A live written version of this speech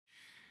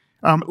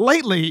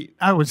Lately,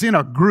 I was in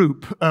a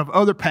group of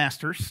other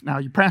pastors. Now,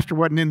 your pastor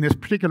wasn't in this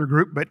particular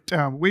group,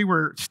 but we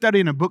were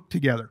studying a book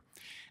together.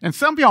 And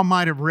some of y'all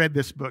might have read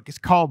this book. It's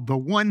called The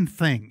One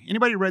Thing.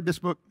 Anybody read this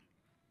book?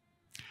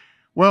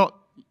 Well,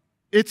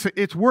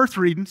 it's worth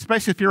reading,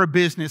 especially if you're a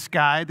business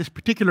guy. This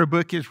particular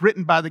book is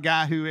written by the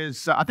guy who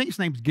is, I think his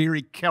name's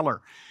Gary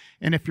Keller.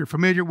 And if you're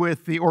familiar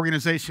with the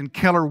organization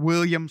Keller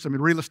Williams,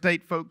 real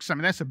estate folks,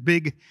 that's a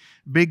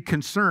big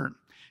concern.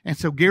 And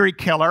so Gary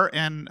Keller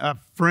and a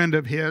friend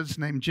of his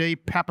named Jay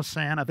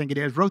Papasan, I think it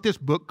is, wrote this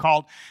book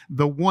called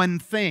The One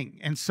Thing.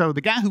 And so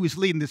the guy who was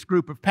leading this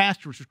group of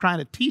pastors was trying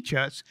to teach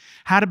us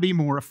how to be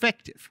more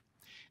effective.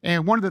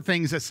 And one of the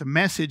things that's a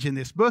message in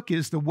this book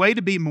is the way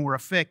to be more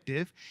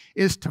effective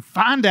is to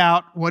find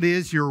out what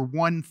is your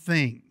one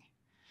thing.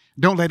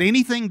 Don't let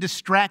anything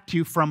distract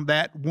you from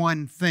that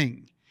one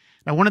thing.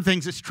 Now, one of the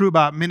things that's true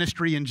about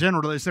ministry in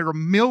general is there are a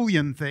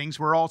million things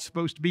we're all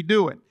supposed to be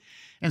doing.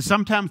 And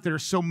sometimes there are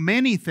so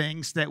many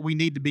things that we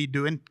need to be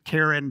doing,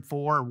 caring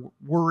for,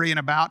 worrying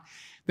about,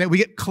 that we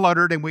get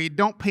cluttered and we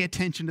don't pay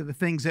attention to the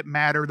things that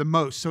matter the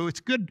most. So it's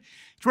good.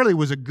 It really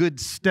was a good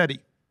study.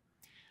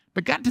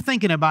 But got to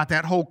thinking about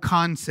that whole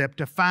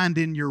concept of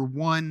finding your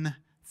one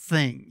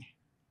thing.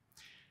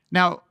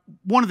 Now,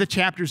 one of the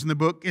chapters in the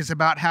book is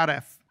about how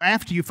to,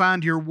 after you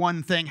find your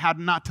one thing, how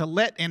not to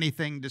let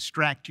anything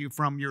distract you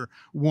from your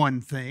one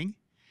thing.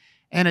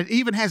 And it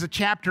even has a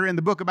chapter in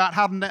the book about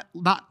how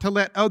not to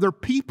let other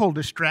people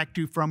distract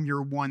you from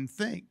your one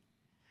thing.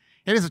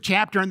 It is a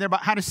chapter in there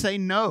about how to say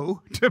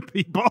no to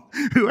people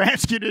who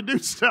ask you to do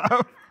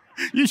stuff.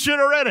 You should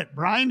have read it,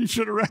 Brian. You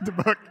should have read the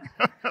book.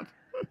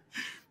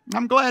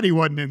 I'm glad he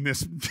wasn't in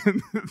this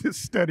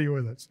study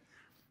with us.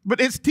 But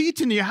it's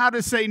teaching you how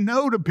to say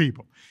no to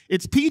people.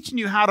 It's teaching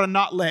you how to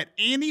not let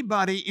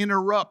anybody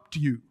interrupt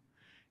you.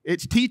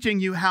 It's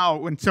teaching you how,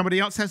 when somebody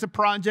else has a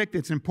project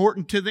that's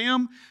important to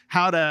them,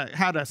 how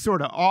to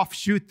sort of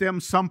offshoot them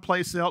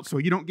someplace else so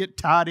you don't get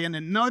tied in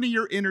and none of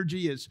your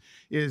energy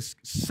is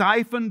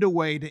siphoned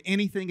away to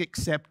anything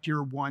except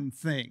your one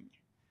thing.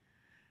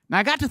 Now,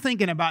 I got to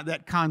thinking about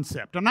that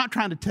concept. I'm not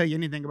trying to tell you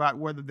anything about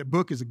whether the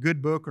book is a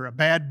good book or a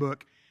bad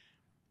book,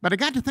 but I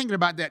got to thinking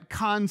about that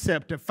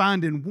concept of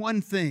finding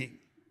one thing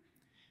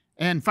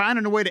and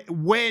finding a way to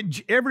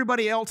wedge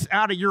everybody else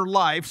out of your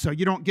life so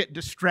you don't get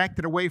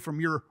distracted away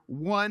from your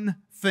one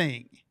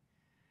thing.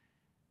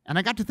 And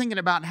I got to thinking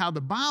about how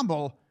the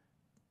Bible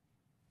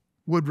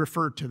would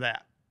refer to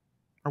that.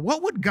 Or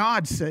what would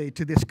God say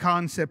to this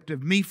concept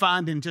of me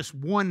finding just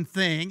one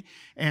thing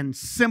and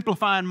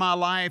simplifying my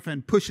life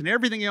and pushing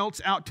everything else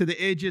out to the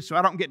edges so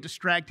I don't get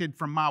distracted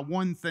from my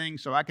one thing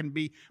so I can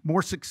be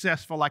more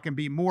successful, I can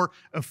be more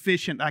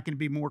efficient, I can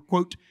be more,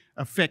 quote,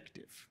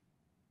 effective.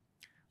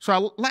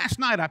 So last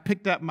night I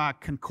picked up my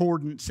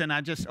concordance and I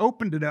just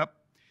opened it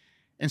up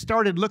and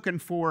started looking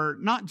for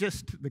not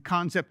just the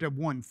concept of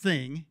one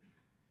thing,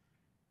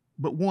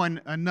 but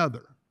one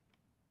another.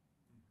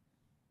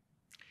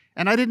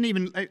 And I didn't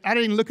even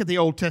look at the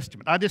Old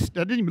Testament. I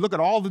didn't even look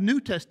at all the New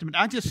Testament.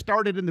 I just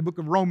started in the book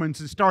of Romans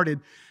and started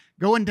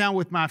going down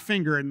with my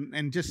finger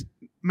and just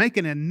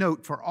making a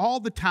note for all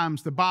the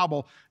times the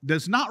Bible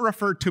does not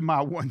refer to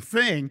my one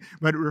thing,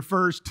 but it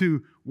refers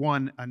to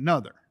one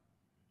another.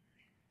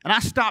 And I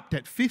stopped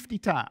at 50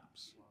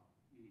 times.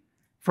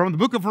 From the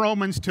book of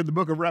Romans to the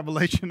book of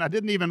Revelation, I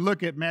didn't even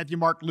look at Matthew,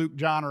 Mark, Luke,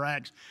 John, or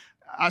Acts.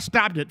 I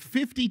stopped at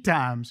 50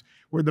 times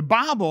where the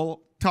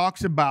Bible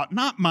talks about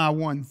not my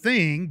one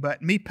thing,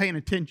 but me paying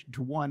attention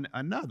to one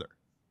another.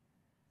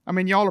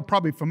 Y'all are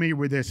probably familiar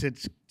with this.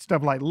 It's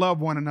stuff like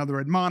love one another,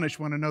 admonish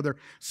one another,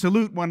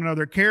 salute one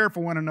another, care for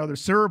one another,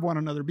 serve one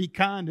another, be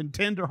kind and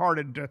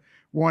tenderhearted to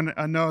one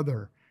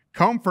another,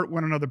 comfort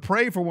one another,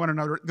 pray for one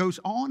another. It goes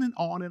on and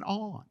on and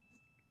on.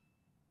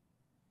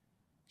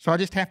 So I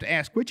just have to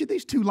ask, which of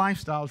these two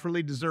lifestyles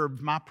really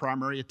deserves my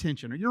primary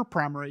attention or your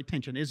primary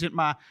attention? Is it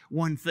my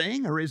one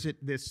thing or is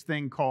it this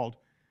thing called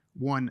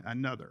one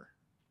another?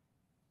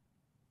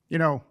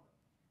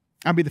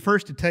 I'll be the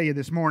first to tell you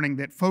this morning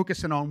that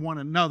focusing on one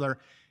another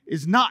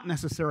is not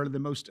necessarily the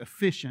most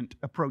efficient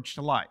approach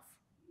to life.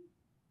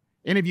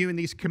 Any of you in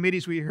these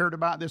committees we heard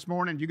about this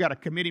morning, you got a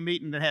committee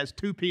meeting that has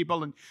two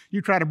people and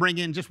you try to bring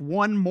in just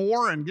one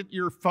more and get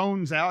your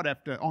phones out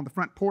on the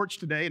front porch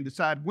today and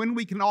decide when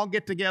we can all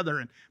get together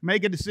and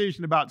make a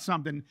decision about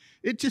something.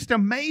 It's just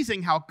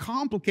amazing how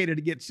complicated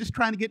it gets just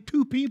trying to get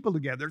two people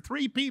together,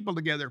 three people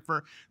together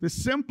for the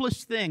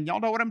simplest thing. Y'all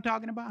know what I'm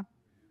talking about?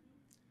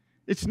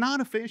 It's not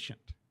efficient.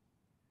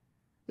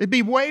 It'd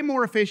be way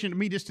more efficient to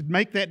me just to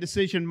make that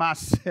decision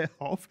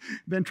myself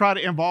than try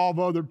to involve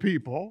other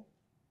people.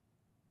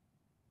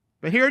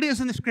 But here it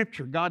is in the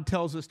Scripture. God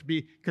tells us to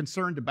be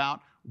concerned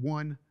about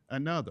one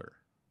another.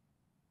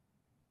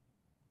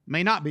 It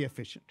may not be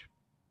efficient.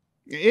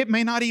 It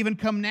may not even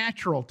come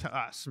natural to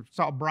us. I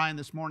saw Brian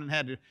this morning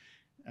had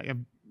a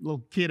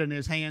little kid in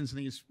his hands,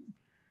 and he's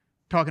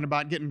talking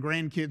about getting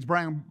grandkids.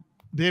 Brian,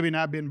 Debbie and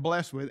I have been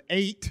blessed with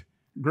 8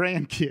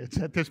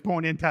 grandkids at this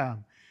point in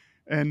time.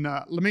 And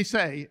let me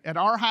say, at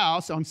our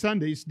house on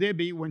Sundays,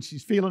 Debbie, when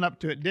she's feeling up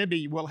to it,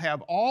 Debbie will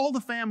have all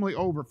the family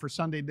over for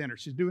Sunday dinner.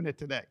 She's doing it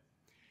today.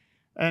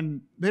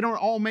 And they don't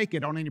all make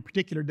it on any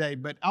particular day,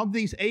 but of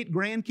these 8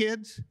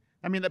 grandkids,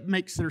 that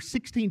makes there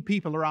 16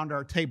 people around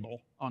our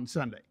table on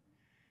Sunday.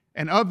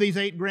 And of these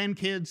 8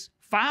 grandkids,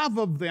 5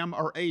 of them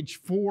are age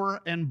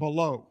 4 and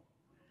below.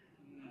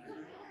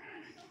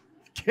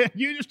 Can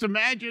you just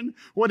imagine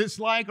what it's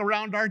like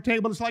around our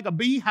table? It's like a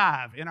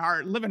beehive in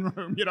our living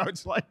room.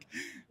 It's like,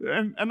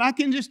 and I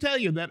can just tell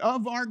you that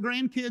of our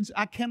grandkids,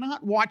 I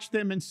cannot watch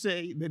them and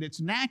say that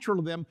it's natural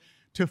to them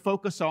to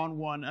focus on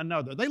one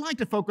another. They like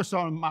to focus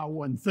on my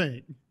one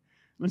thing.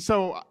 And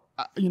so,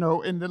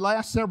 in the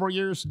last several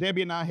years,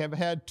 Debbie and I have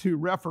had to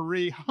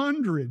referee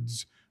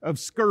hundreds of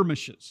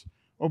skirmishes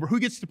over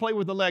who gets to play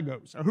with the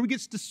Legos, or who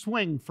gets to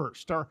swing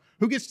first, or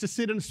who gets to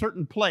sit in a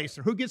certain place,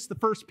 or who gets the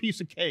first piece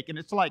of cake. And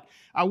it's like,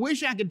 I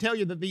wish I could tell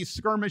you that these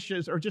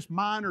skirmishes are just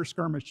minor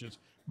skirmishes,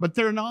 but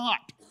they're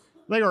not.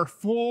 They are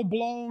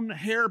full-blown,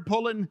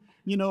 hair-pulling,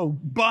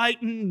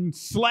 biting,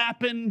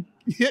 slapping,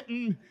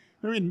 hitting,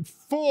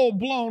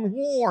 full-blown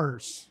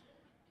wars.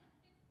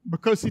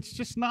 Because it's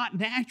just not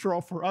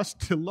natural for us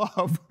to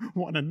love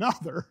one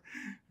another.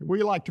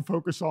 We like to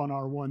focus on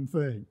our one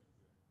thing.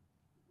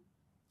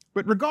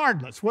 But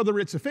regardless, whether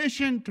it's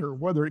efficient or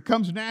whether it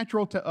comes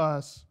natural to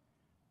us,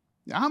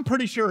 I'm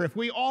pretty sure if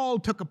we all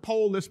took a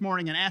poll this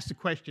morning and asked the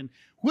question,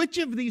 which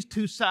of these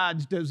two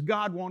sides does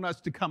God want us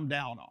to come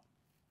down on?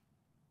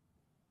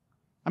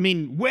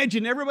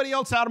 Wedging everybody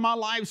else out of my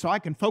life so I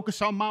can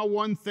focus on my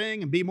one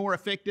thing and be more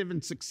effective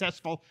and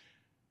successful,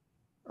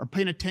 or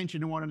paying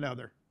attention to one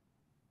another.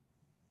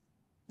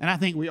 And I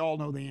think we all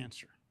know the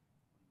answer.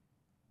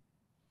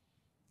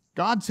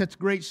 God sets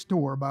great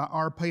store by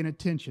our paying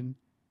attention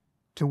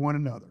to one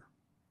another,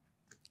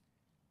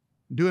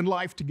 doing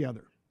life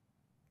together.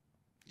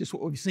 Just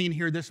what we've seen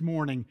here this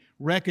morning,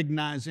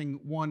 recognizing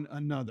one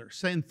another,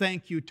 saying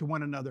thank you to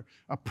one another,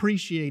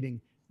 appreciating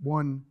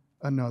one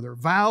another,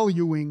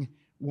 valuing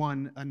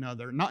one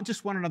another, not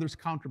just one another's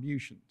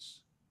contributions,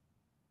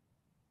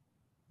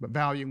 but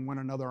valuing one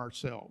another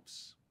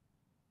ourselves.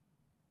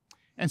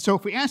 And so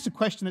if we ask the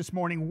question this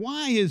morning,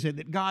 why is it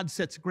that God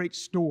sets great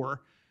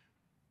store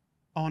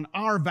on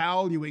our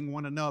valuing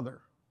one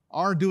another,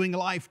 our doing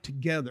life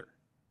together?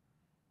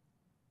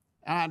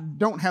 I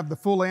don't have the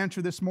full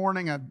answer this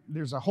morning.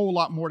 There's a whole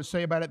lot more to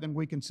say about it than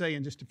we can say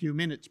in just a few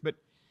minutes. But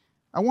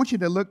I want you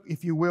to look,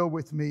 if you will,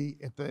 with me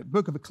at the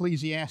book of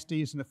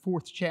Ecclesiastes in the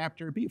 4th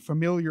chapter. It'll be a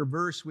familiar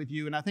verse with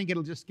you, and I think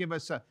it'll just give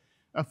us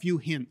a few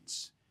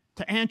hints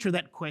to answer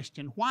that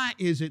question. Why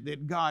is it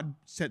that God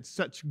sets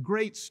such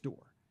great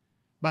store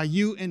by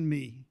you and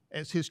me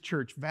as His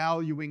church,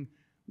 valuing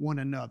one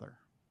another,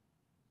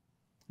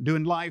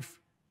 doing life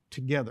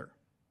together,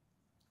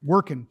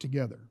 working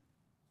together?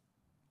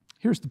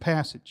 Here's the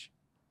passage.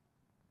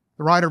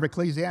 The writer of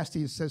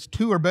Ecclesiastes says,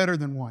 2 are better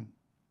than 1,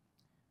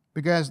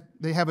 because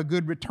they have a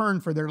good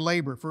return for their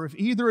labor. For if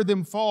either of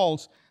them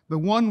falls, the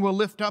one will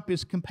lift up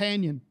his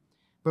companion.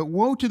 But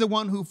woe to the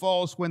one who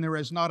falls when there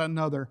is not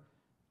another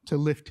to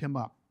lift him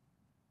up.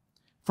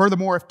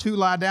 Furthermore, if 2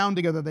 lie down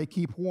together, they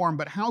keep warm.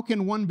 But how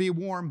can one be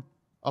warm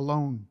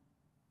alone?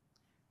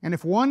 And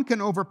if one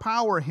can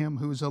overpower him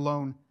who is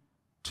alone,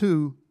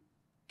 2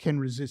 can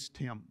resist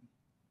him.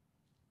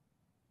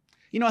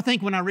 I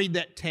think when I read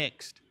that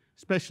text,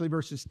 especially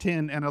verses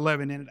 10 and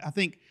 11 in it, I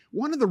think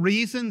one of the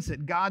reasons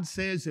that God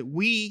says that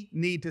we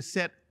need to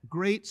set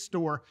great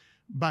store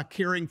by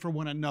caring for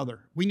one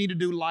another. We need to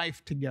do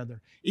life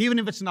together, even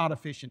if it's not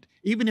efficient,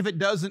 even if it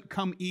doesn't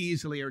come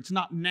easily or it's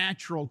not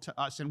natural to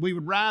us, and we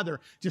would rather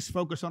just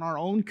focus on our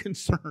own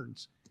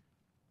concerns.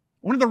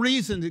 One of the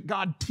reasons that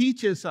God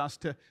teaches us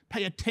to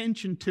pay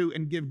attention to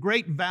and give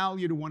great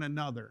value to one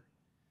another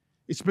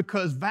is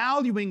because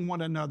valuing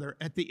one another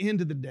at the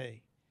end of the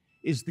day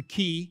is the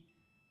key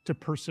to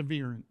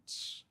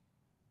perseverance.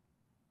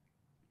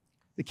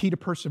 The key to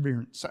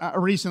perseverance.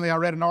 Recently, I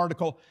read an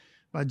article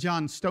by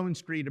John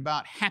Stonestreet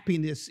about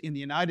happiness in the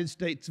United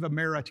States of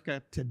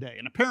America today.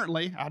 And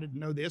apparently, I didn't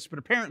know this, but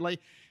apparently,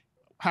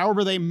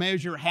 however they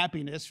measure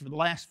happiness for the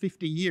last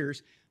 50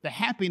 years, the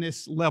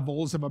happiness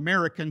levels of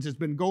Americans has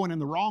been going in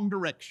the wrong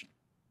direction.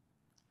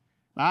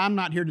 Now, I'm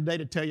not here today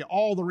to tell you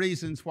all the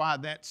reasons why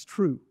that's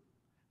true.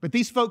 But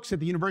these folks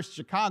at the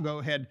University of Chicago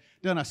had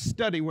done a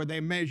study where they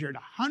measured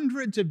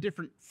hundreds of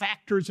different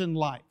factors in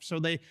life. So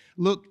they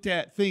looked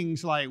at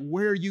things like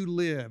where you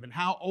live and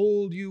how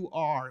old you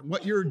are and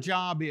what your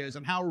job is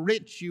and how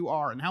rich you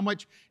are and how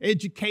much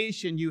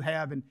education you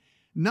have. And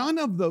none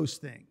of those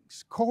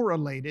things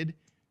correlated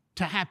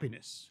to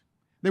happiness.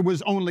 There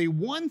was only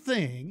one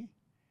thing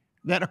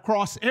that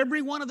across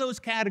every one of those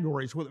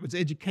categories, whether it was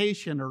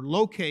education or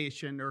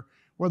location or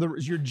whether it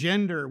was your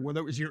gender, whether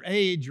it was your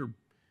age or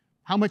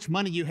how much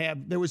money you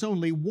have, there was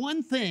only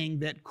one thing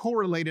that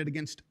correlated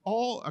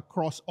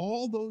across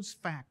all those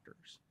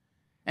factors.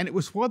 And it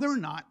was whether or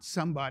not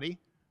somebody,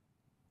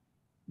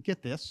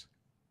 get this,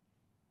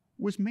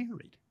 was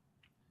married.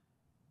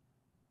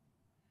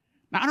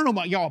 Now, I don't know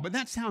about y'all, but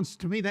that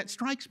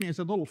strikes me as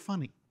a little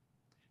funny.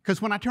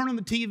 Because when I turn on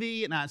the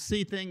TV and I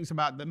see things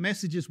about the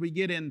messages we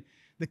get in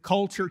the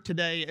culture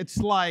today, it's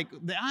like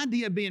the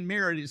idea of being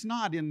married is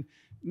not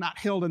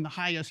held in the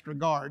highest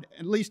regard,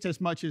 at least as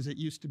much as it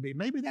used to be.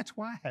 Maybe that's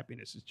why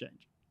happiness is changing.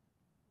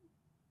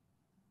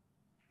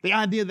 The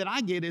idea that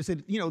I get is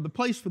that, the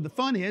place where the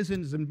fun is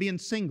in being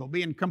single,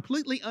 being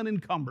completely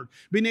unencumbered,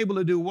 being able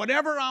to do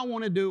whatever I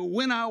want to do,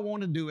 when I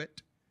want to do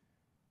it,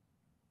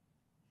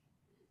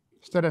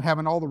 instead of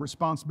having all the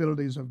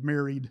responsibilities of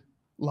married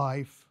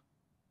life.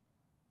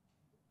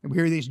 And we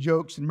hear these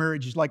jokes, and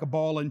marriage is like a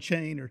ball and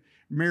chain, or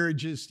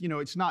marriage is,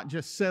 it's not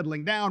just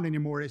settling down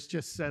anymore, it's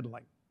just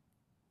settling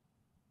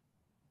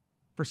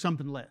for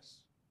something less.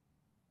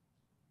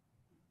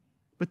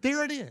 But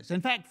there it is.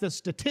 In fact, the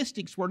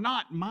statistics were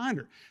not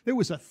minor. There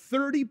was a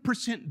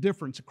 30%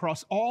 difference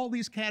across all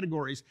these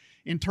categories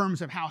in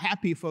terms of how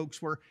happy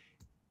folks were,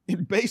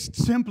 based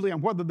simply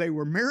on whether they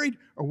were married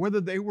or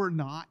whether they were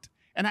not.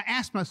 And I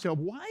asked myself,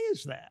 why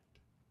is that?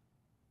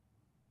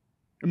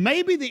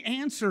 Maybe the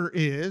answer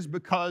is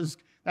because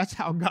that's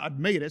how God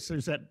made us.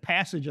 There's that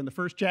passage in the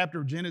first chapter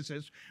of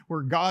Genesis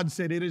where God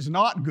said it is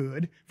not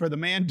good for the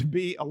man to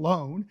be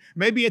alone.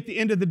 Maybe at the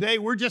end of the day,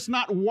 we're just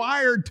not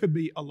wired to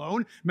be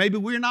alone. Maybe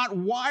we're not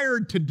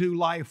wired to do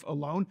life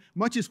alone,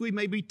 much as we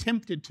may be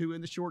tempted to in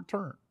the short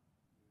term.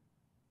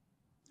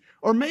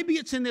 Or maybe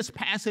it's in this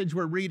passage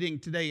we're reading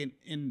today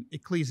in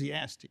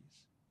Ecclesiastes.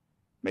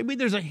 Maybe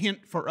there's a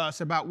hint for us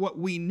about what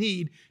we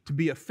need to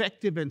be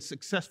effective and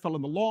successful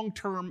in the long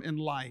term in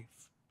life.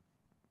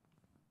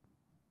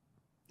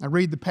 I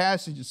read the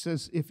passage, it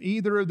says, if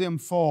either of them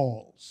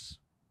falls,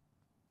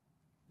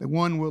 the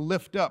one will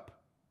lift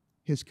up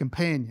his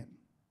companion.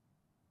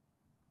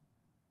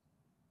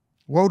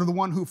 Woe to the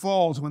one who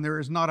falls when there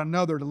is not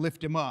another to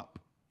lift him up.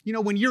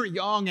 When you're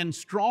young and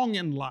strong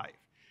in life,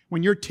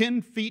 when you're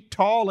 10 feet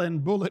tall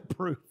and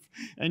bulletproof,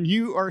 and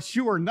you are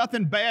sure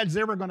nothing bad's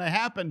ever going to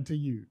happen to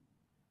you,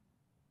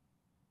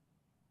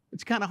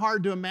 it's kind of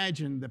hard to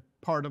imagine the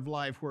part of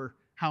life where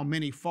how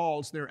many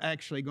falls there are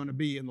actually going to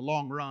be in the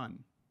long run.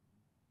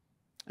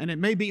 And it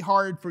may be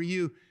hard for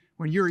you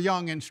when you're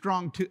young and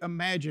strong to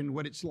imagine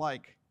what it's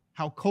like,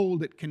 how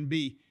cold it can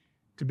be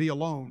to be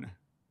alone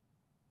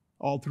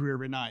all through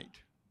every night.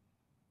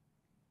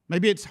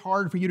 Maybe it's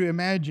hard for you to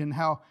imagine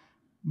how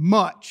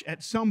much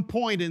at some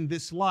point in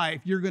this life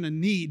you're going to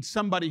need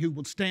somebody who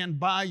will stand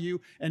by you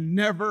and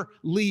never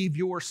leave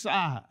your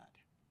side.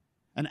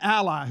 An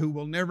ally who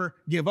will never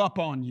give up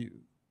on you.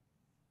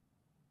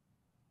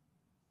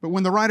 But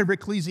when the writer of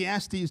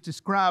Ecclesiastes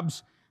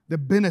describes the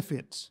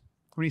benefits,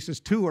 when he says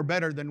two are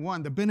better than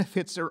one, the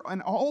benefits are in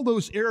all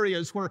those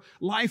areas where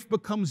life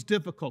becomes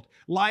difficult,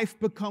 life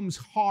becomes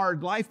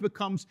hard, life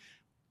becomes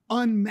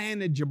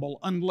unmanageable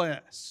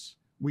unless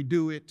we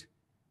do it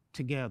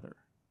together.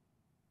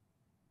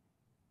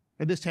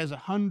 And this has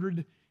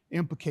 100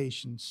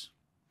 implications.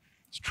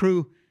 It's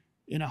true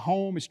in a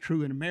home, it's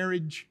true in a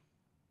marriage.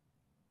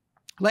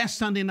 Last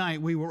Sunday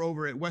night, we were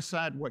over at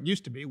what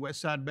used to be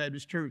Westside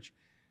Baptist Church.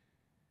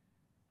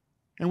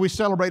 And we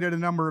celebrated a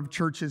number of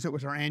churches. It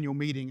was our annual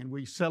meeting, and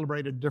we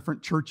celebrated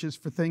different churches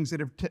for things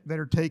that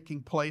are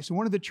taking place. And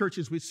one of the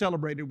churches we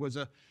celebrated was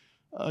a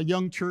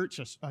young church,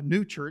 a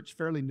new church,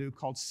 fairly new,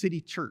 called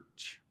City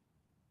Church.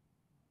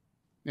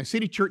 Now,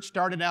 City Church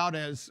started out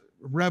as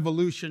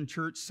Revolution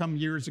Church some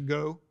years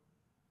ago.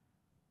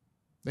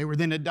 They were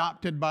then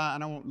adopted by,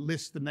 and I won't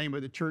list the name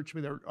of the church,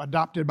 but they were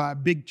adopted by a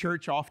big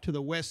church off to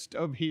the west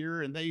of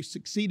here, and they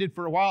succeeded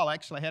for a while.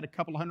 Actually, I had a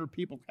couple hundred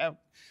people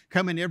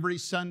come in every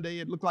Sunday.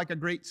 It looked like a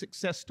great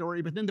success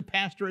story, but then the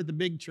pastor at the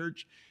big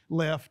church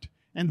left,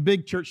 and the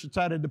big church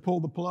decided to pull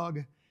the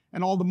plug,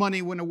 and all the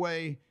money went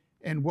away,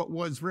 and what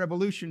was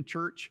Revolution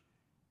Church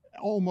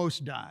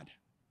almost died.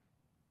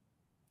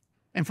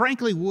 And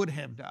frankly, would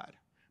have died.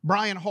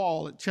 Brian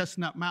Hall at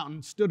Chestnut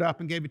Mountain stood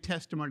up and gave a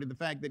testimony to the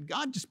fact that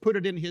God just put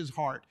it in his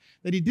heart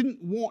that he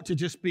didn't want to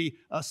just be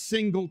a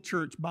single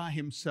church by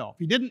himself.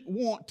 He didn't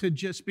want to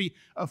just be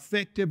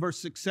effective or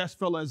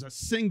successful as a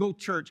single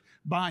church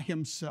by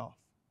himself.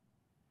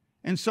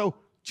 And so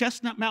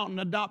Chestnut Mountain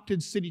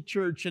adopted City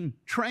Church and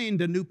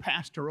trained a new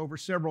pastor over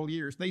several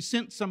years. They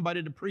sent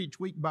somebody to preach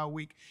week by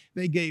week.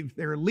 They gave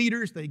their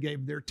leaders, they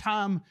gave their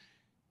time,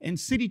 and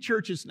City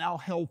Church is now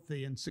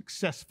healthy and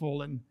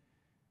successful and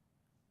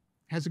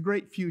has a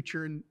great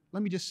future. And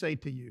let me just say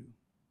to you,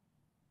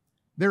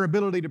 their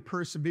ability to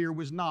persevere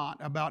was not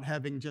about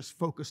having just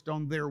focused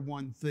on their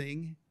one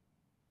thing.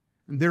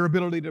 And their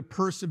ability to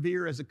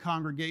persevere as a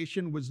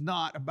congregation was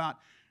not about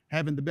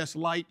having the best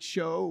light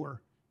show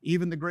or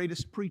even the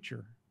greatest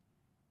preacher.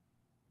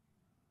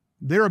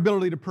 Their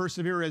ability to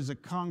persevere as a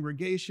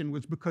congregation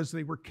was because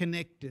they were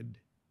connected,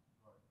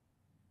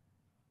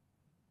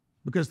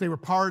 because they were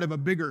part of a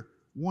bigger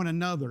one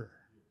another.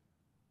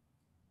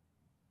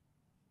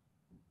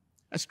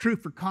 That's true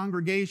for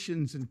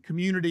congregations and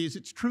communities.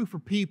 It's true for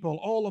people,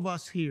 all of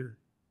us here.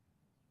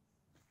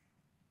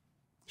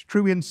 It's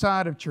true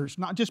inside of church,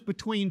 not just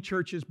between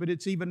churches, but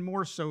it's even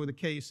more so the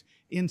case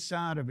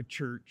inside of a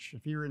church.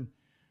 If you're in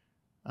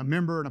a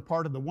member and a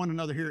part of the one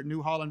another here at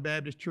New Holland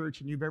Baptist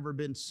Church and you've ever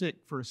been sick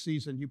for a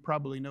season, you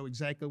probably know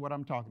exactly what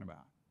I'm talking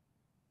about.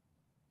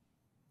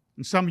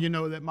 And some of you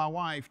know that my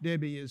wife,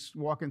 Debbie, is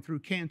walking through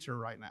cancer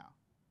right now.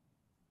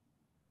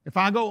 If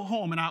I go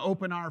home and I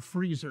open our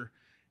freezer,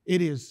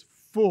 it is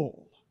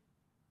full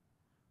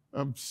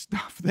of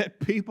stuff that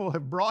people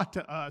have brought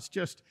to us,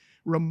 just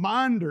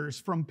reminders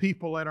from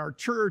people at our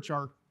church,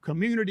 our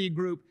community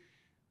group,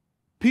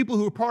 people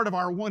who are part of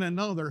our one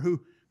another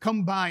who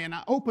come by, and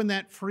I open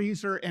that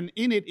freezer, and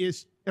in it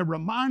is a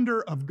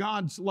reminder of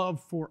God's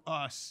love for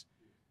us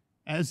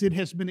as it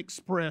has been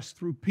expressed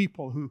through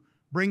people who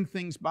bring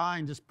things by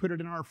and just put it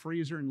in our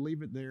freezer and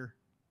leave it there.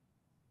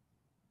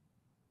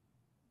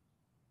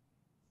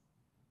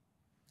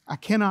 I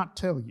cannot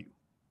tell you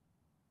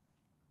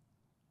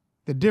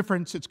the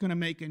difference it's going to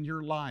make in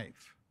your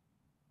life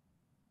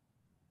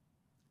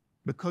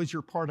because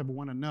you're part of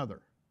one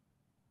another.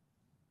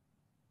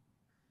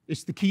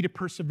 It's the key to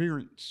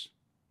perseverance.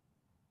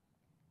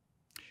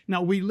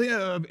 Now, we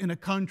live in a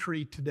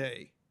country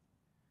today.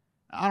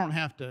 I don't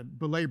have to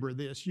belabor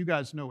this. You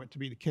guys know it to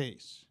be the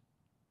case.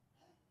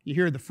 You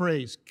hear the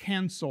phrase,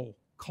 cancel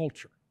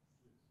culture.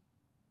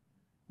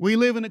 We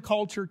live in a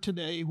culture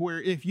today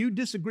where if you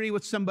disagree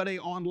with somebody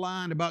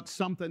online about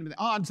something, the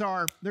odds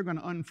are they're going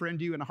to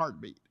unfriend you in a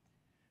heartbeat.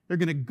 They're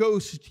going to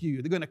ghost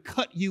you. They're going to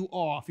cut you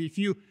off. If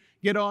you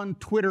get on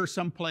Twitter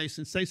someplace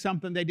and say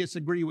something they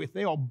disagree with,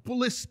 they'll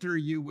blister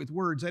you with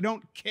words. They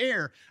don't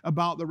care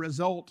about the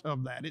result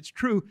of that. It's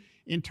true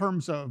in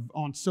terms of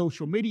on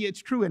social media.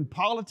 It's true in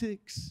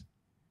politics.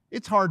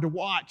 It's hard to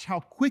watch how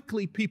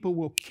quickly people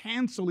will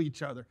cancel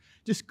each other,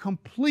 just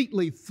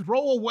completely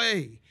throw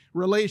away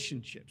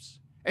relationships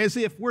as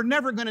if we're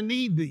never going to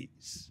need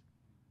these.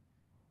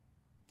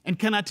 And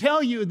can I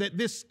tell you that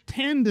this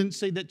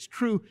tendency that's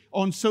true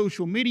on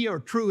social media or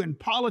true in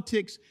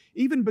politics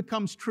even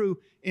becomes true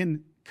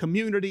in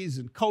communities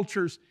and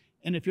cultures,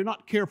 and if you're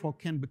not careful,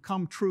 can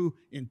become true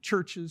in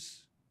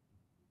churches,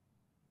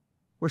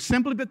 where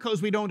simply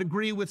because we don't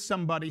agree with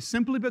somebody,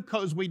 simply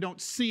because we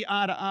don't see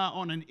eye to eye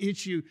on an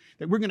issue,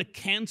 that we're going to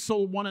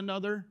cancel one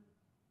another.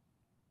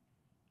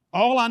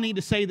 All I need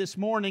to say this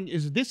morning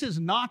is this is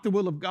not the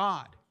will of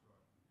God.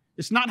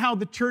 It's not how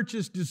the church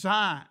is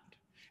designed.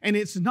 And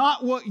it's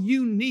not what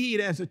you need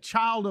as a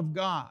child of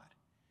God.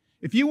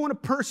 If you want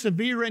to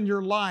persevere in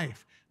your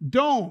life,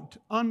 don't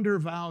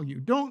undervalue,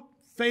 don't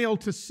fail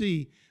to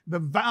see the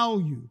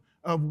value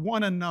of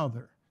one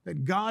another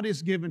that God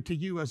has given to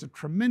you as a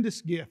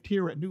tremendous gift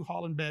here at New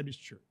Holland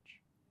Baptist Church.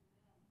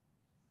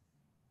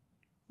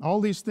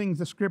 All these things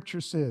the Scripture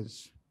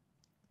says,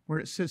 where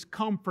it says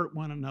comfort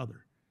one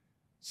another,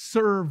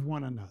 serve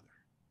one another,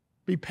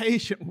 be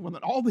patient with one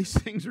another. All these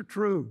things are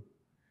true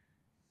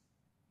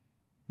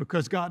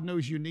because God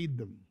knows you need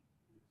them.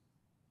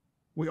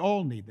 We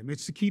all need them.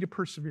 It's the key to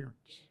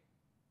perseverance.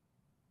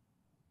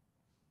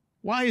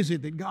 Why is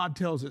it that God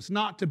tells us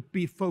not to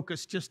be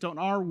focused just on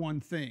our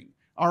one thing,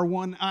 our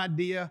one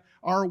idea,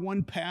 our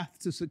one path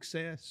to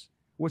success,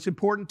 what's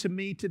important to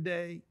me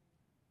today,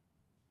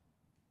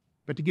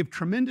 but to give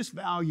tremendous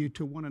value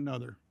to one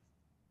another?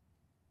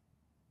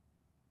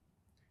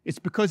 It's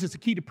because it's a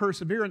key to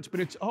perseverance,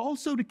 but it's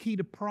also the key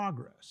to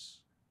progress.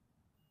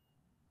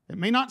 It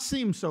may not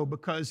seem so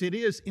because it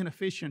is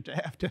inefficient to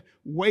have to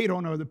wait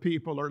on other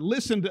people or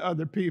listen to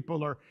other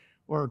people or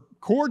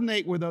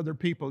coordinate with other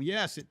people.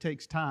 Yes, it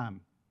takes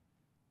time.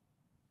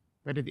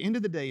 But at the end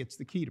of the day, it's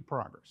the key to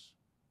progress.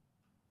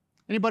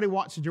 Anybody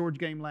watch the Georgia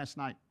game last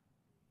night?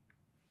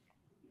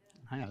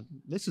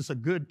 This is a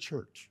good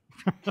church.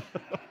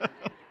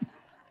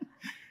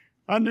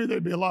 I knew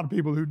there'd be a lot of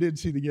people who did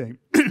see the game.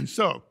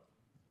 So,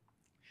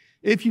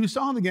 if you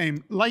saw the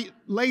game, late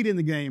in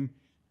the game,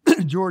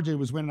 Georgia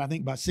was winning, I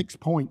think, by 6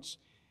 points.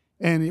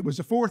 And it was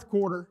the fourth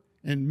quarter,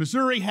 and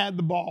Missouri had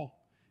the ball.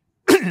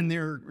 And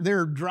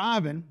they're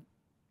driving,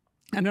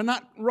 and they're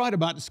not right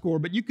about to score,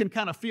 but you can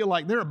kind of feel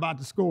like they're about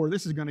to score.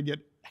 This is going to get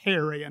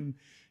hairy and,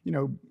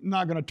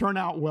 not going to turn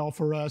out well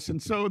for us.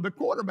 And so the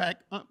quarterback,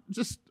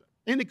 just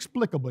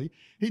inexplicably,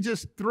 he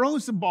just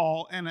throws the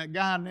ball, and a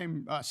guy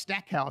named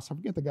Stackhouse, I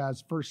forget the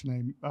guy's first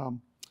name.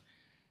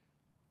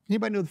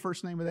 Anybody know the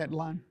first name of that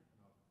line?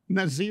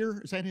 Nazir,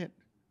 is that it?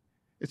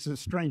 It's a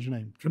strange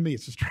name. To me,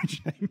 it's a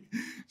strange name.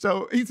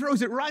 So he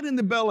throws it right in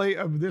the belly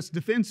of this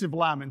defensive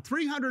lineman,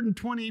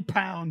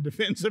 320-pound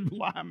defensive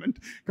lineman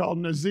called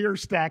Nazir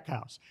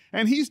Stackhouse.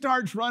 And he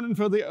starts running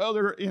for the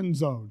other end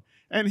zone.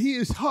 And he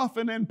is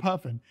huffing and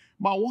puffing.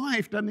 My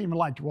wife doesn't even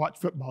like to watch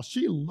football.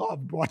 She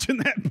loved watching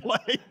that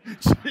play.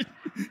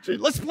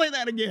 Let's play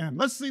that again.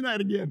 Let's see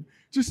that again.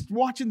 Just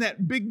watching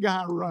that big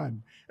guy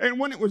run. And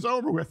when it was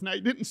over with, now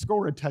he didn't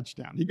score a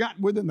touchdown. He got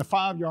within the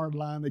 5-yard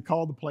line. They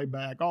called the play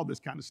back, all this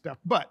kind of stuff.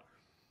 But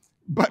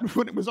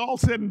when it was all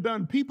said and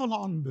done, people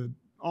on the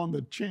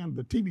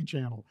TV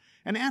channel,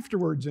 and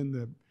afterwards in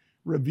the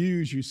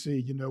reviews you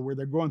see, where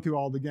they're going through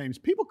all the games,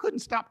 people couldn't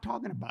stop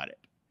talking about it.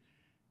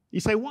 You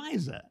say, why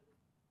is that?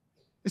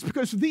 It's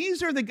because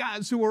these are the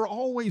guys who are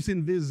always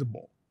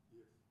invisible.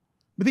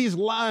 But these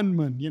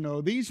linemen,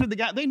 these are the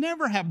guys, they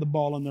never have the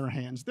ball in their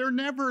hands. They're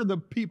never the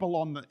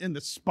people in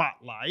the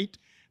spotlight.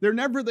 They're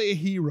never the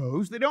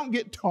heroes. They don't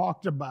get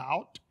talked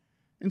about.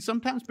 And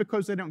sometimes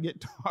because they don't get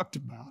talked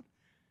about,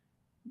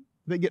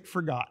 they get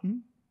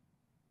forgotten.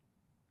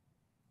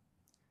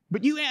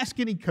 But you ask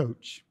any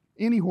coach,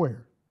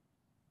 anywhere,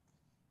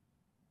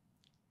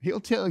 he'll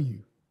tell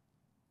you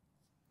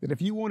that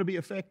if you want to be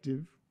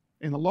effective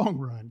in the long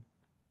run,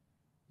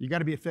 you got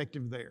to be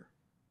effective there,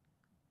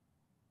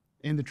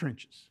 in the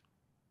trenches.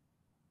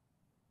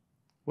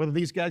 Whether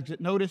these guys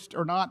get noticed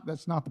or not,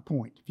 that's not the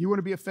point. If you want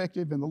to be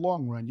effective in the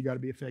long run, you got to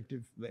be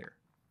effective there.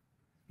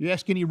 You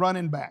ask any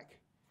running back,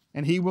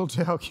 and he'll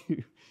tell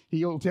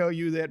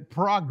you that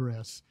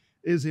progress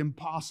is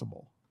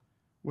impossible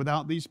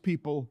without these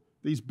people,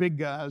 these big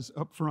guys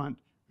up front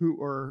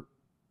who are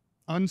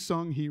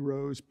unsung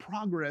heroes.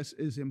 Progress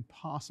is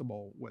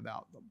impossible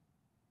without them.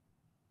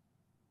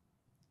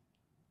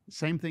 The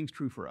same thing's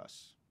true for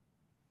us.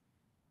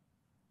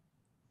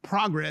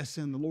 Progress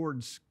in the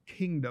Lord's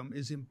kingdom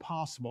is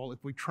impossible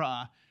if we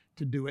try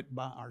to do it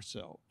by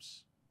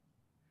ourselves.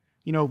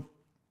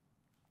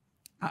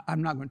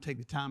 I'm not going to take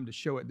the time to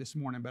show it this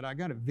morning, but I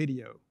got a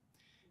video.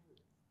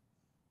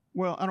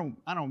 Well,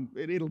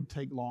 it'll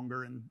take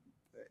longer, and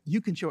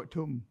you can show it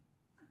to them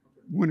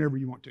whenever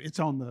you want to. It's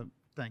on the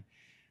thing.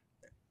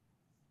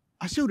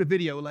 I showed a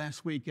video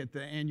last week at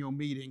the annual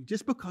meeting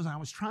just because I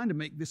was trying to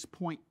make this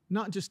point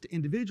not just to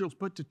individuals,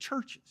 but to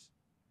churches.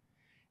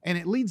 And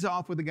it leads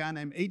off with a guy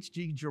named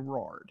H.G.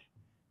 Girard,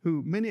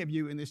 who many of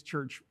you in this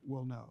church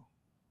will know.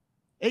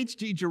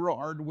 H.G.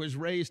 Girard was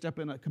raised up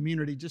in a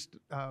community just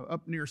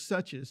up near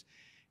Suches,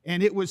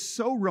 and it was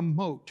so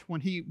remote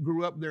when he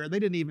grew up there, they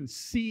didn't even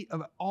see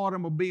an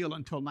automobile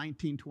until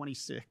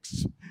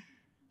 1926.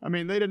 I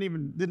mean, they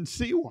didn't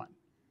see one.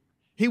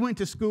 He went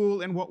to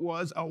school in what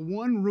was a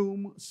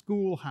one-room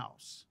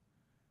schoolhouse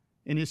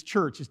in his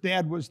church. His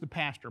dad was the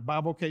pastor,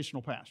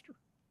 bivocational pastor.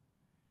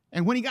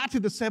 And when he got to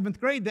the 7th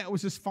grade, that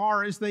was as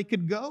far as they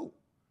could go.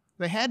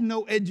 They had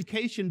no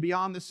education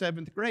beyond the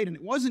 7th grade. And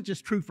it wasn't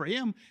just true for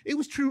him. It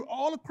was true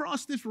all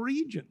across this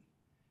region.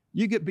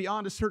 You get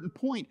beyond a certain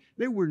point,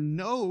 there were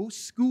no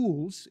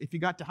schools. If you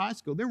got to high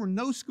school, there were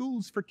no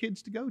schools for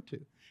kids to go to.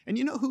 And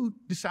you know who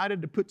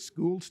decided to put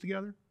schools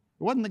together?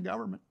 It wasn't the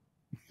government.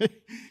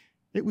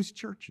 It was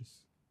churches.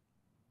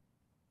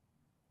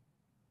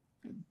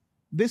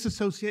 This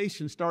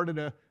association started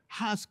a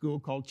high school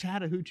called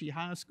Chattahoochee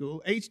High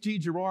School. H.G.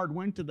 Girard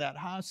went to that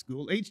high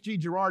school. H.G.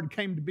 Girard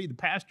came to be the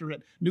pastor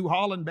at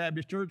Holland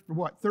Baptist Church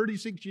for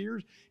 36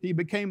 years? He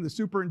became the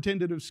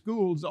superintendent of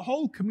schools. The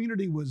whole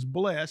community was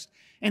blessed,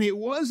 and it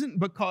wasn't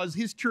because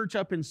his church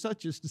up in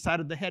Suches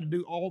decided they had to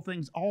do all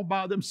things all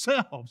by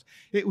themselves.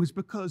 It was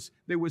because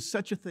there was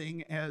such a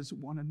thing as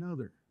one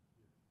another,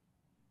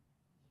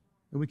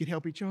 and we could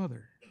help each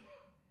other.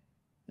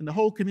 And the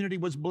whole community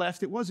was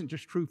blessed. It wasn't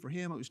just true for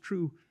him, it was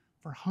true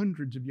for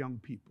hundreds of young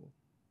people.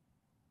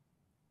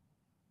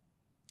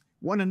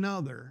 One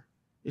another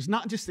is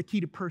not just the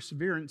key to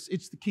perseverance,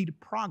 it's the key to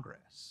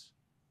progress.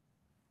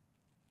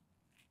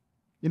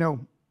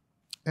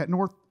 At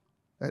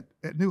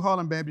New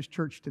Holland Baptist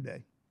Church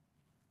today,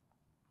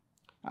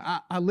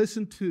 I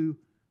listened to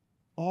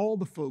all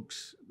the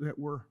folks that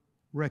were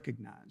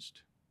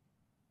recognized.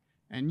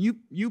 And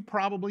you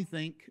probably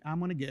think, I'm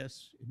going to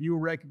guess, if you were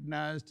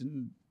recognized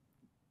and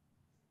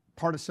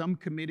part of some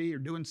committee or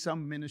doing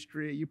some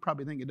ministry, you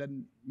probably think it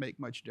doesn't make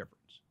much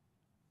difference.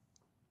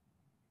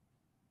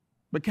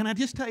 But can I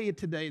just tell you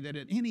today that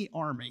in any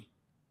army,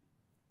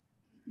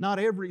 not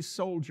every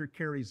soldier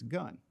carries a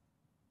gun.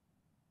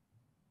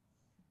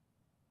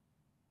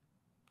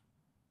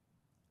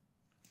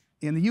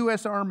 In the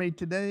U.S. Army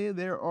today,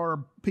 there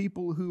are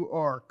people who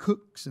are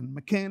cooks and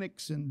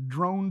mechanics and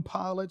drone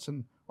pilots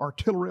and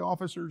artillery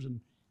officers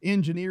and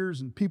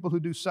engineers and people who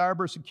do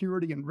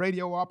cybersecurity and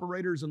radio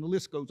operators, and the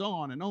list goes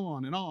on and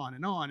on and on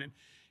and on.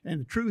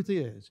 And the truth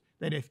is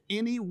that if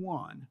any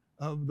one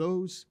of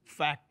those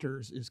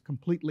factors is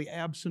completely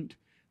absent,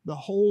 the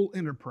whole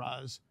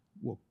enterprise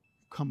will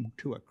come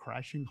to a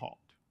crashing halt,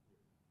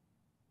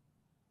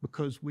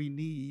 because we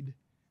need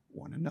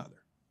one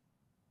another.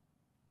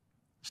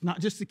 It's not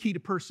just the key to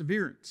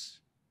perseverance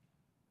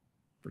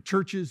for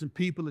churches and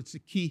people, it's the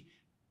key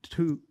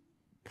to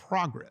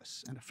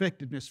progress and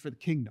effectiveness for the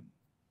kingdom.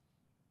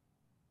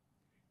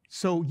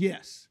 So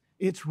yes,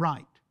 it's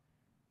right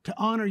to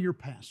honor your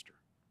pastor,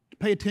 to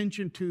pay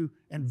attention to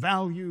and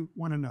value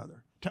one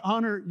another, to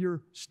honor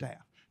your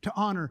staff, to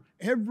honor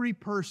every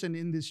person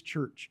in this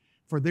church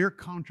for their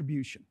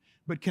contribution.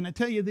 But can I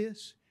tell you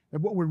this?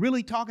 That what we're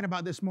really talking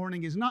about this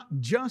morning is not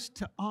just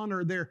to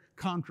honor their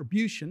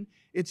contribution,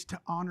 it's to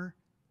honor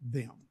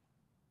them.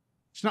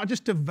 It's not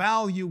just to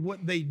value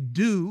what they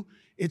do,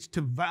 it's to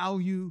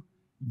value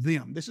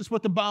them. This is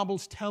what the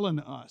Bible's telling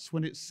us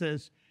when it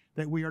says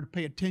that we are to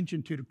pay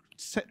attention to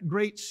set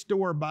great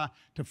store by,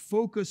 to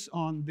focus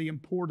on the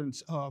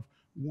importance of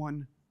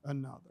one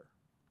another.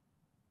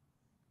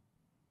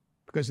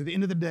 Because at the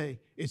end of the day,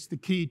 it's the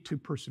key to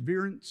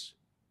perseverance.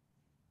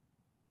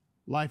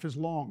 Life is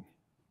long.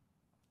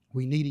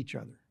 We need each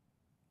other.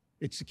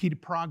 It's the key to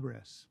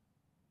progress.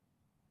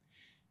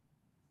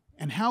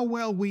 And how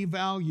well we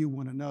value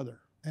one another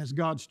as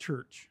God's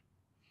church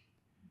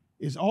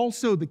is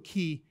also the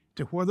key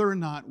to whether or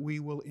not we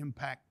will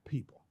impact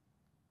people.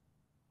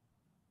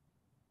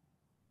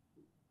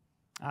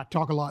 I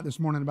talk a lot this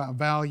morning about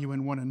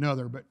valuing one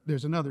another, but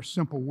there's another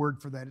simple word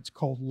for that. It's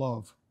called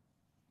love.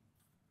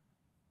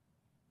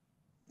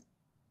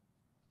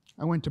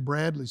 I went to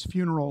Bradley's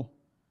funeral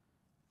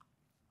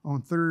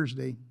on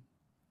Thursday.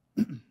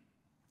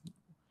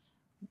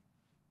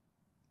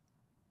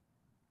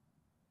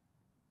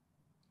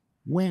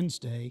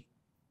 Wednesday,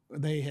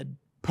 they had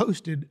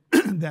posted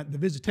that the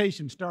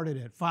visitation started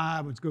at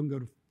 5. It's going to go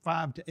to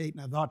 5 to 8.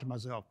 And I thought to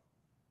myself,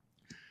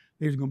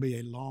 there's going to be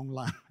a long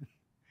line.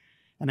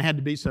 And I had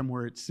to be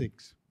somewhere at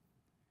 6.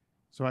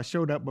 So I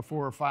showed up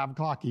before 5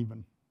 o'clock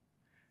even.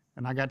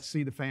 And I got to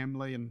see the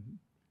family and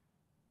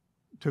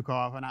took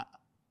off. And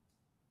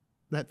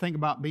that thing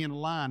about being in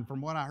line,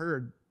 from what I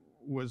heard,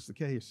 was the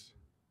case.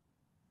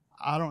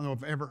 I don't know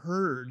if I've ever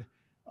heard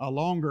a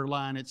longer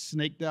line. It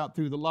snaked out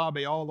through the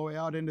lobby all the way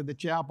out into the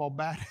chapel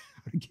back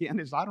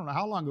again. I don't know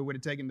how long it would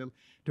have taken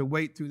to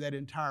wait through that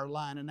entire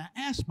line. And I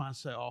asked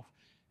myself,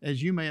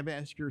 as you may have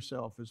asked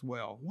yourself as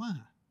well, why?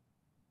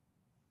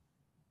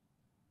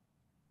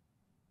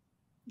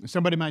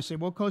 Somebody might say,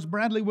 well, because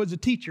Bradley was a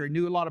teacher. He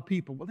knew a lot of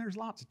people. Well, there's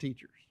lots of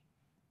teachers.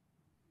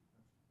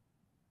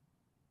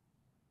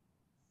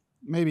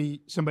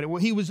 Maybe somebody,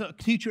 well, he was a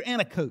teacher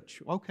and a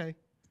coach. Okay.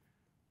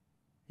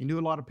 He knew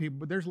a lot of people,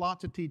 but there's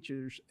lots of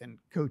teachers and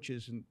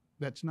coaches, and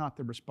that's not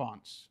the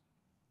response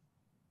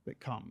that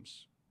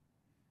comes.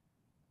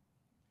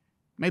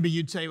 Maybe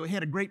you'd say, well, he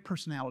had a great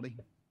personality,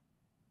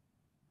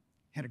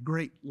 had a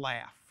great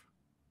laugh.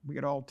 We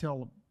could all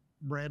tell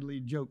Bradley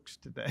jokes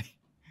today.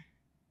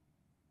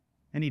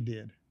 And he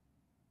did.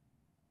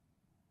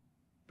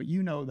 But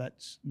you know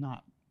that's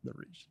not the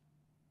reason.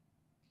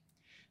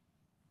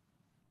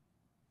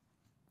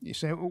 You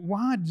say, well,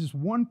 why does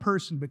one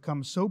person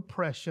become so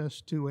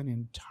precious to an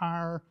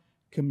entire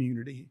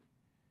community?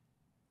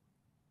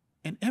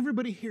 And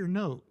everybody here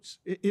knows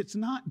it's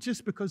not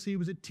just because he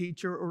was a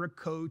teacher or a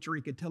coach or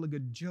he could tell a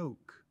good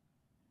joke.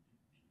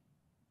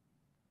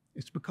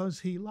 It's because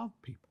he loved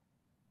people.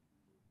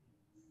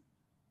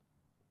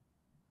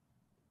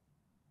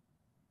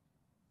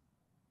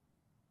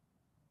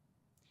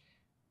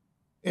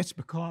 It's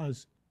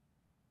because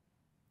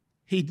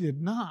he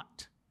did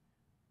not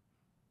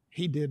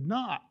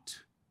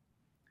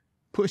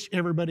push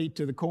everybody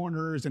to the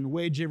corners and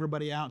wedge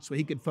everybody out so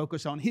he could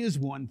focus on his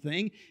one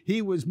thing.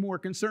 He was more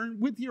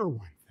concerned with your one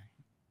thing.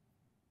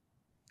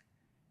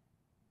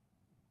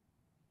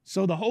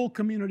 So the whole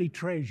community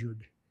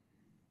treasured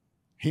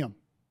him,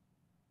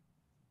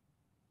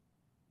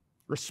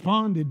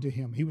 responded to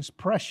him. He was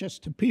precious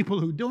to people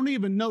who don't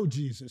even know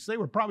Jesus. They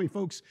were probably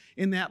folks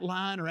in that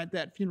line or at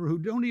that funeral who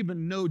don't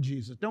even know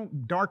Jesus,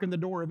 don't darken the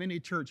door of any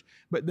church,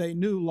 but they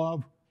knew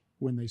love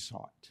when they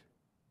saw it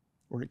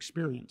or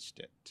experienced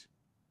it.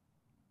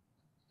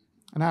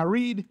 And I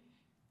read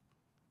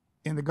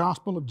in the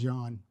Gospel of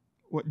John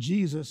what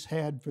Jesus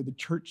had for the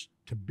church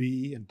to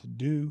be and to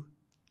do.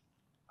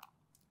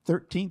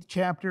 13th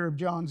chapter of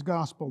John's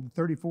Gospel,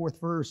 the 34th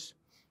verse.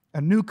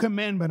 A new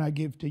commandment I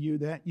give to you,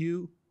 that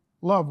you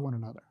love one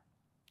another.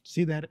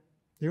 See that?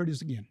 There it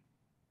is again.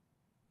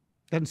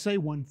 Doesn't say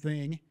one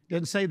thing.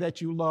 Doesn't say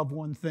that you love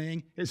one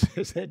thing. It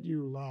says that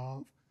you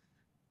love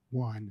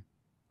one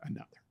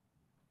another.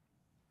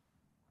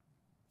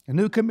 A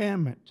new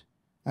commandment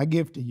I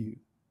give to you,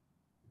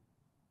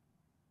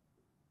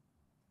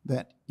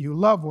 that you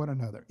love one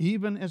another,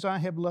 even as I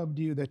have loved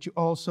you, that you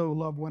also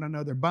love one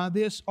another. By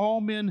this,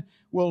 all men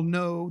will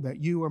know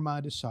that you are my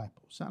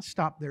disciples. I'll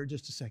stop there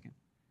just a second.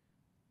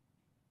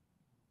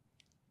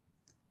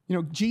 You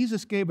know,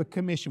 Jesus gave a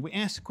commission. We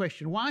asked the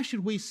question, why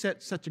should we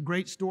set such a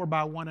great store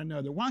by one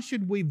another? Why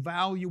should we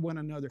value one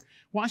another?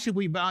 Why should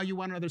we value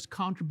one another's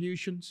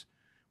contributions?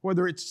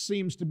 Whether it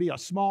seems to be a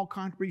small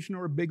contribution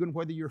or a big one,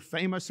 whether you're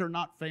famous or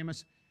not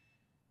famous.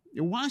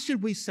 Why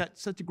should we set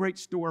such a great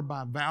store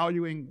by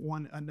valuing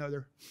one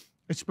another?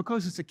 It's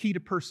because it's a key to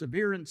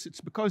perseverance.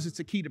 It's because it's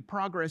a key to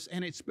progress.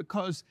 And it's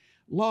because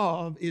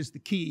love is the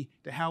key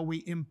to how we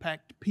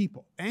impact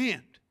people.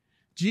 And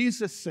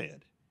Jesus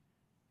said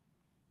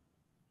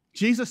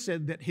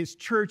that his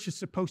church is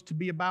supposed to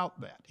be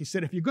about that. He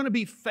said, if you're going to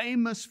be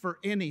famous for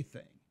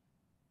anything,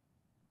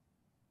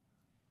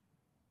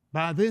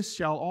 by this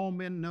shall all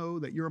men know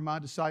that you're my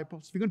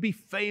disciples. If you're going to be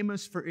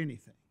famous for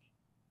anything,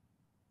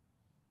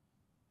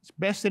 it's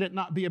best that it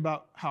not be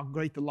about how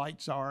great the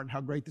lights are and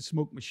how great the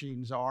smoke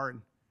machines are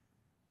and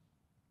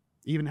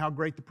even how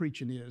great the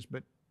preaching is.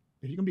 But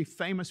if you're going to be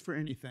famous for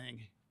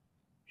anything,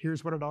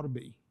 here's what it ought to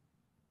be.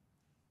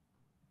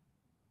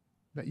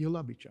 That you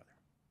love each other.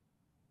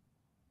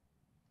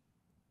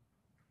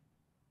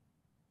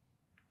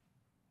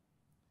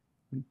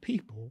 When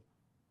people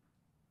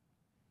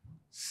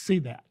see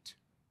that,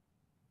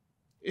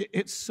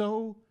 it's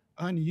so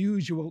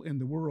unusual in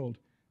the world,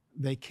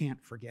 they can't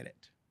forget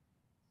it.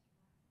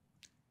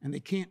 And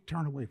they can't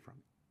turn away from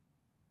it.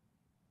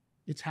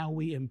 It's how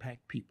we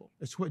impact people.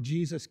 It's what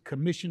Jesus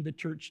commissioned the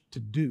church to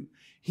do.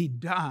 He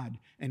died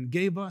and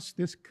gave us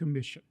this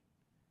commission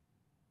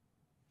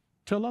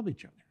to love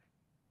each other.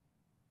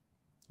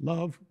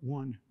 Love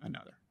one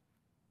another.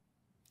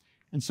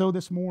 And so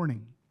this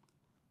morning,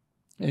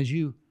 as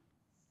you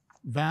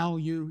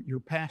value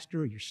your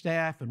pastor, your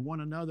staff, and one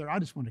another, I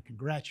just want to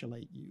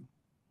congratulate you.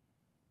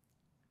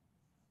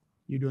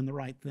 You're doing the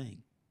right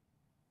thing.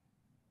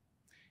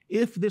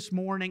 If this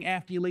morning,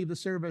 after you leave the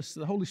service,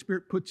 the Holy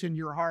Spirit puts in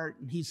your heart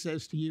and He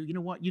says to you, you know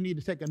what, you need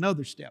to take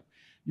another step.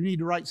 You need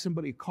to write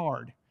somebody a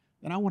card.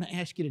 Then I want to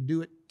ask you to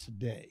do it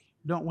today.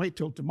 Don't wait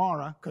till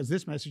tomorrow, because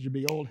this message will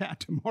be old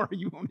hat tomorrow.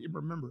 You won't even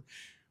remember.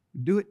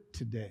 Do it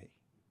today.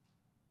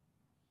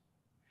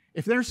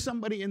 If there's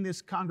somebody in this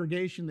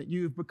congregation that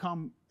you've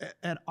become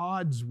at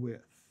odds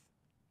with,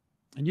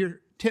 and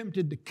you're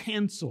tempted to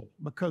cancel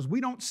because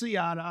we don't see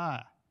eye to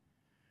eye,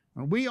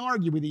 and we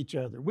argue with each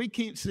other, we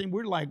can't see,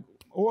 we're like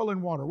oil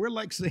and water, we're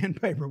like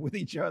sandpaper with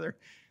each other.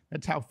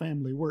 That's how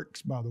family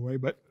works, by the way.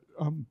 But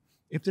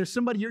if there's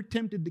somebody you're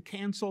tempted to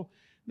cancel,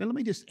 then let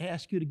me just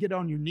ask you to get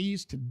on your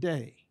knees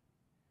today.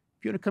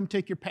 If you want to come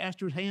take your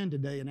pastor's hand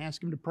today and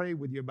ask him to pray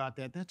with you about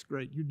that, that's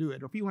great. You do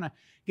it. Or if you want to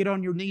get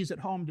on your knees at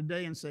home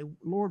today and say,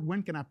 Lord,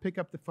 when can I pick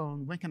up the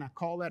phone? When can I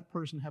call that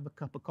person, have a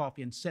cup of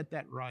coffee, and set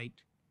that right?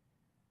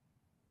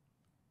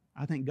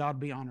 I think God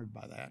will be honored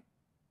by that.